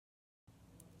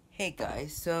Hey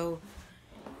guys,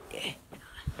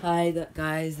 hi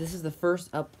guys, this is the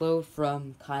first upload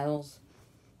from Kyle's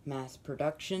Mass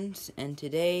Productions, and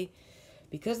today,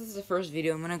 because this is the first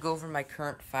video, I'm gonna go over my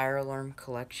current fire alarm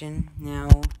collection.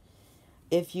 Now,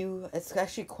 it's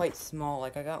actually quite small,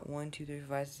 like I got 1, 2, 3, 4,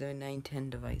 5, 6, 7, 9, 10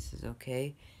 devices,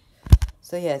 okay?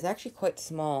 So yeah, it's actually quite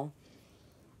small,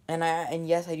 and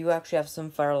yes, I do actually have some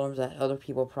fire alarms that other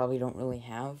people probably don't really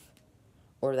have,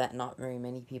 or that not very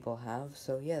many people have,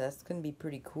 so yeah, that's gonna be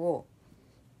pretty cool.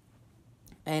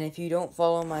 And if you don't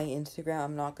follow my Instagram,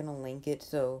 I'm not gonna link it.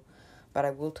 But I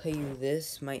will tell you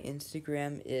this: my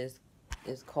Instagram is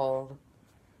called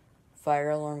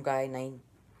Fire Alarm Guy 9.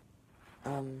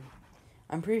 I'm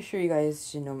pretty sure you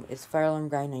guys should know it's Fire Alarm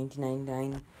Guy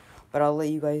 1999. But I'll let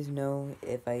you guys know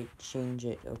if I change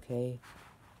it. Okay.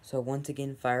 So once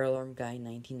again, Fire Alarm Guy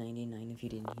 1999. If you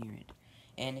didn't hear it,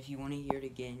 and if you want to hear it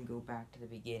again, go back to the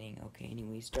beginning. Okay.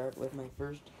 Anyway, start with my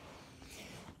first.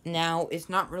 Now it's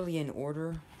not really in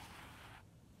order.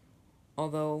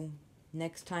 Although,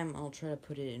 next time I'll try to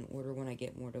put it in order when I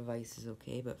get more devices,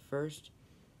 okay? But first,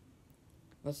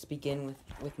 let's begin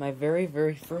with my very,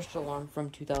 very first alarm from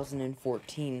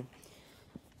 2014.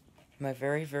 My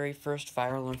very, very first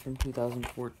fire alarm from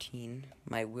 2014.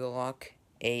 My Willock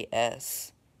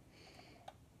AS.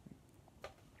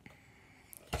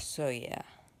 So, yeah.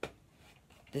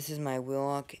 This is my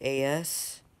Willock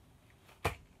AS.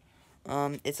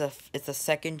 It's a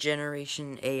second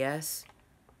generation AS.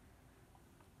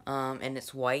 And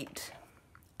it's white.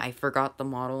 I forgot the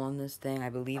model on this thing. I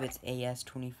believe it's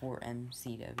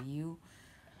AS24MCW.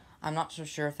 I'm not so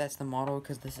sure if that's the model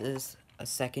because this is a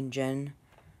second gen.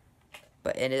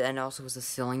 But and also is a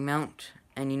ceiling mount.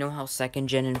 And you know how second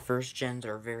gen and first gens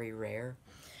are very rare?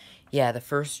 Yeah, the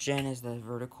first gen is the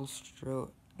vertical strobe,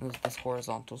 this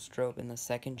horizontal strobe, and the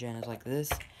second gen is like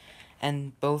this.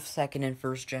 And both second and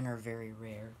first gen are very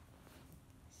rare.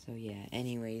 So yeah,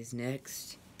 anyways,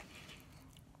 next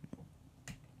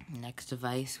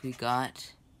device we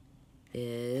got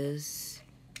is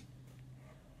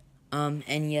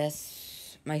and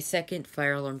yes, my second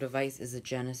fire alarm device is a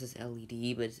Genesis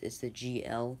LED, but it's the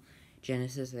GL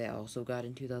Genesis that I also got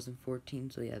in 2014.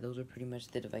 So yeah, those are pretty much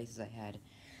the devices I had.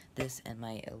 This and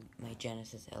my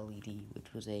Genesis LED,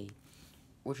 which was a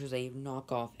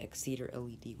knockoff Exceeder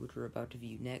LED, which we're about to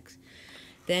view next.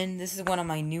 Then this is one of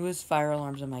my newest fire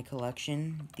alarms in my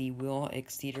collection, the Will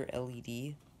Exceeder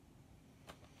LED.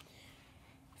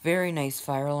 Very nice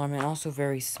fire alarm, and also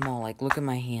very small. Like, look at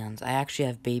my hands. I actually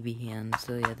have baby hands,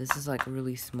 so yeah, this is like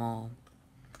really small.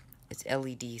 It's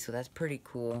LED, so that's pretty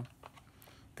cool.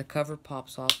 The cover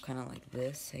pops off kind of like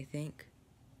this, I think.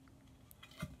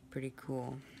 Pretty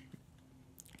cool.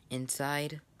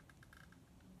 Inside.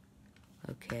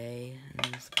 Okay,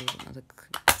 and this goes,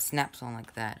 snaps on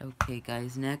like that. Okay,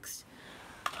 guys, next.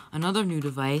 Another new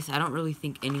device. I don't really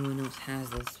think anyone else has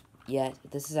this yet.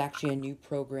 This is actually a new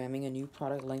programming, a new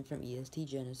product line from EST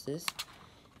Genesis.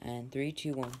 And 3,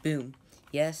 2, 1, boom.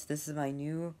 Yes, this is my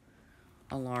new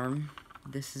alarm.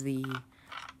 This is the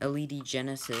LED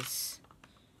Genesis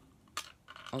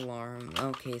alarm.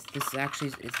 Okay, so this is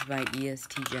actually, it's my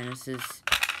EST Genesis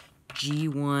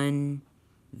G1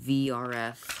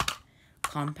 VRF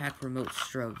compact remote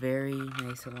strobe. Very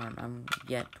nice alarm. I'm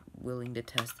yet willing to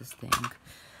test this thing.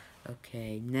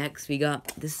 Okay, next we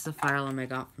got, this is a fire alarm I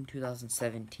got from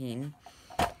 2017.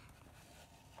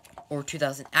 Or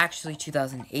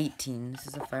 2018. This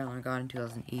is a fire alarm I got in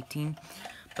 2018.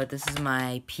 But this is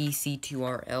my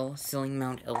PC2RL Ceiling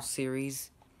Mount L Series.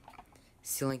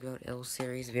 Ceiling Mount L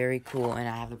Series, very cool. And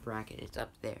I have a bracket, it's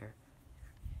up there.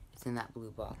 It's in that blue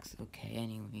box. Okay,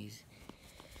 anyways.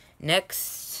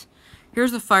 Next,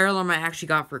 here's the fire alarm I actually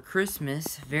got for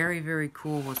Christmas. Very, very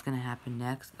cool what's going to happen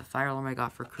next. The fire alarm I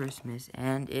got for Christmas.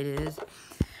 And it is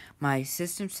my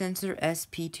System Sensor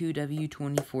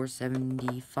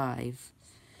SP2W2475.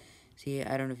 See,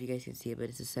 I don't know if you guys can see it, but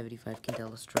it's a 75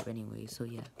 candela strobe anyway. So,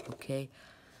 yeah, okay.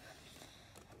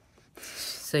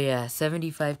 So, yeah,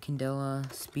 75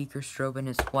 candela speaker strobe, and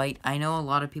it's white. I know a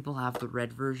lot of people have the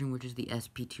red version, which is the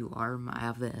SP2R. I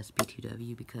have the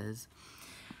SP2W because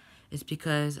I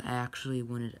actually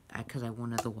wanted, because I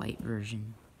wanted the white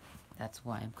version. That's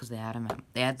why, because they had them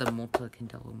they had the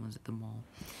multi-candela ones at the mall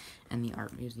and the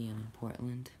art museum in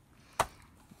Portland.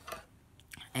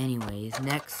 Anyways,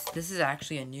 next, this is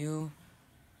actually a new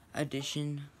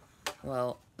addition.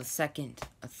 Well, a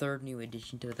third new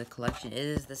addition to the collection. It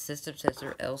is the System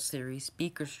Sensor L Series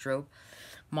speaker strobe,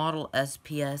 model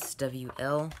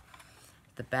SPSWL.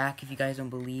 The back, if you guys don't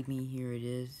believe me, here it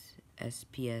is.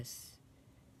 SPS.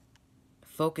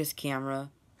 Focus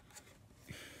camera.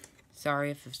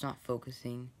 Sorry if it's not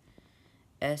focusing.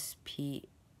 SPSWL,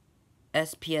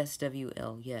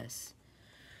 yes.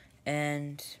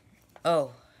 And,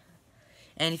 oh,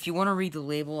 and if you want to read the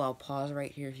label, I'll pause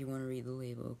right here if you want to read the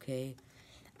label, okay?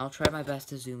 I'll try my best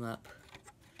to zoom up.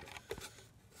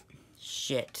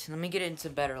 Shit. Let me get into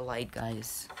better light,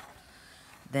 guys.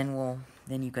 Then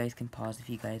you guys can pause if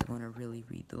you guys want to really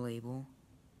read the label.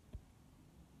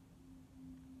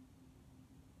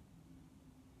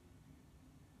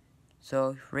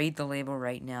 So, read the label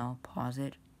right now. Pause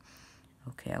it.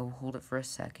 Okay, I will hold it for a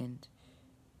second.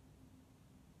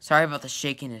 Sorry about the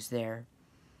shakiness there.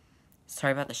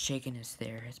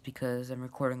 It's because I'm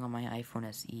recording on my iPhone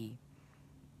SE.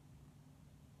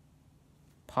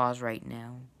 Pause right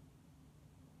now.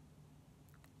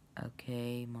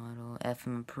 Okay, model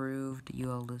FM approved,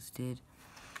 UL listed.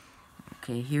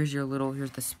 Okay, here's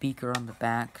the speaker on the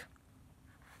back.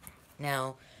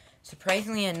 Now,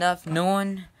 surprisingly enough,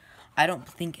 I don't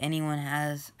think anyone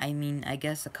has, I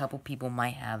guess a couple people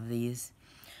might have these.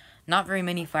 Not very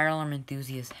many fire alarm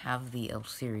enthusiasts have the L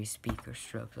series speaker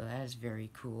strobe, so that is very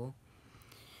cool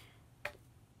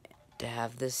to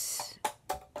have this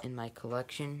in my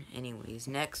collection. Anyways,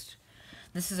 next,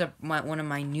 this is one of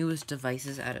my newest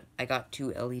devices. I got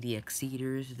 2 LED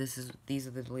exceeders. These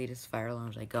are the latest fire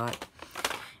alarms I got,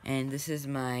 and this is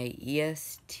my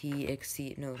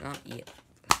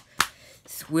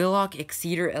Swiloc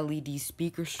Exceeder LED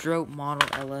speaker strobe model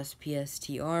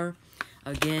LSPSTR.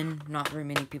 Again, not very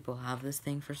many people have this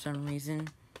thing for some reason.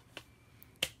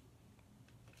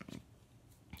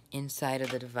 Inside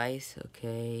of the device,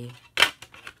 okay.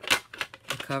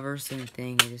 The cover, same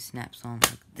thing, it just snaps on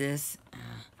like this.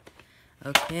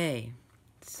 Okay,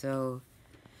 so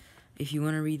if you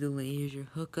want to read the label, here's your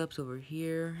hookups over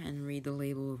here, and read the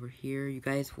label over here. You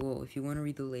guys will, if you want to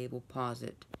read the label, pause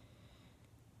it.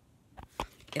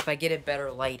 If I get a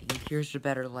better lighting, here's the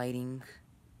better lighting.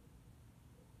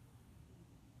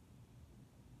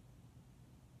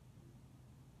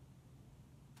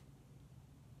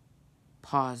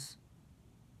 Pause.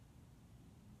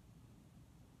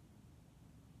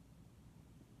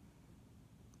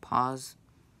 Pause.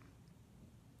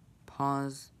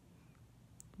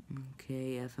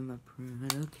 Okay, FM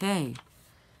approved. Okay.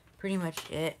 Pretty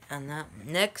much it on that.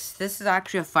 Next, this is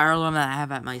actually a fire alarm that I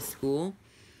have at my school.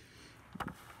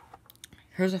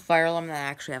 Here's a fire alarm that I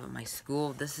actually have at my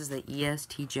school. This is the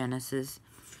EST Genesis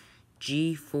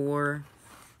G4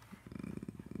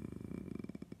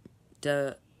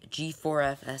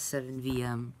 G4F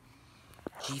S7VM.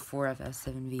 G4F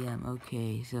S7VM.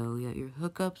 Okay, so you got your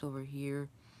hookups over here.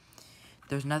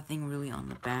 There's nothing really on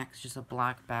the back. It's just a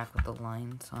black back with the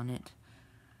lines on it.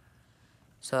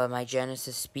 So my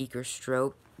Genesis speaker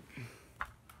strobe.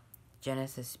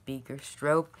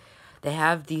 They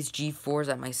have these G4s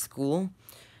at my school.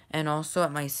 And also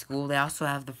at my school, they also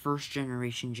have the first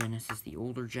generation Genesis, the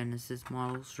older Genesis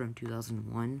models from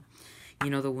 2001. You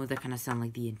know, the ones that kind of sound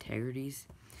like the Integrities.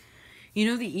 You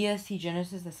know the EST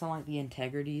Genesis that sound like the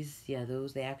Integrities? Yeah,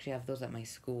 those. They actually have those at my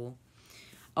school.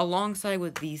 Alongside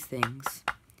with these things.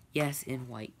 Yes, in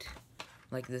white.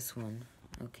 Like this one.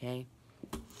 Okay?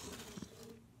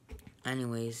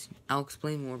 Anyways, I'll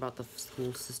explain more about the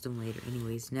school system later.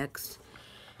 Anyways, next,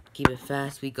 keep it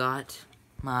fast, we got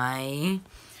my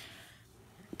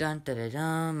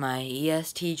my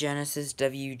EST Genesis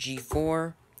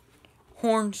WG4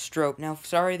 horn strobe. Now,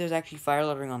 sorry, there's actually fire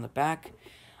lettering on the back.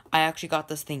 I actually got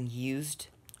this thing used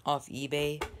off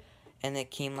eBay, and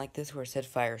it came like this where it said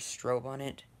fire strobe on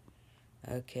it.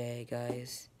 Okay,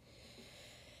 guys.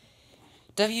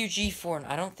 WG4,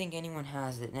 I don't think anyone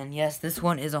has it. And yes, this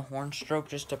one is a horn strobe,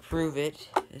 just to prove it.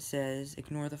 It says,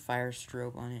 ignore the fire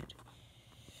strobe on it.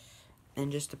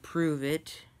 And just to prove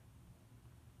it,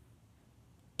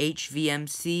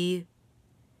 HVMC.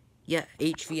 Yeah,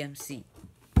 HVMC.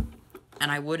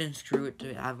 And I wouldn't screw it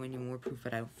to have any more proof,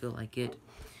 but I don't feel like it.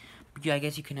 But yeah, I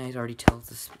guess you can already tell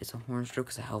it's a horn strobe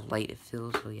because of how light it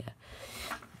feels, so yeah.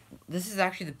 This is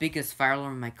actually the biggest fire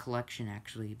alarm in my collection,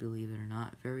 actually, believe it or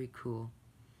not. Very cool.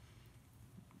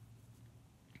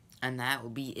 And that will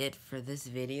be it for this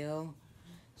video.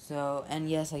 So, and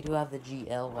yes, I do have the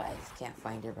GL, but I just can't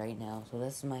find it right now. So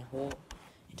this is my whole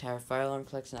entire fire alarm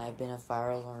collection. I've been a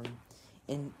fire alarm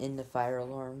in the fire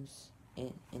alarms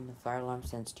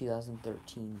since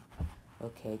 2013.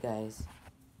 Okay, guys.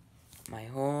 My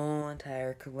whole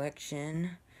entire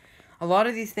collection. A lot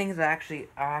of these things are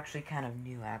actually kind of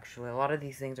new, actually. A lot of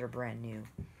these things are brand new.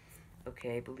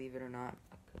 Okay, believe it or not.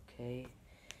 Okay.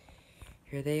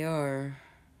 Here they are.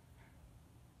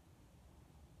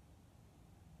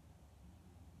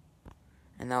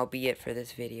 And that'll be it for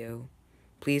this video.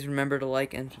 Please remember to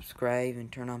like and subscribe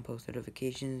and turn on post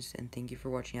notifications. And thank you for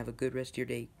watching. Have a good rest of your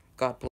day. God bless.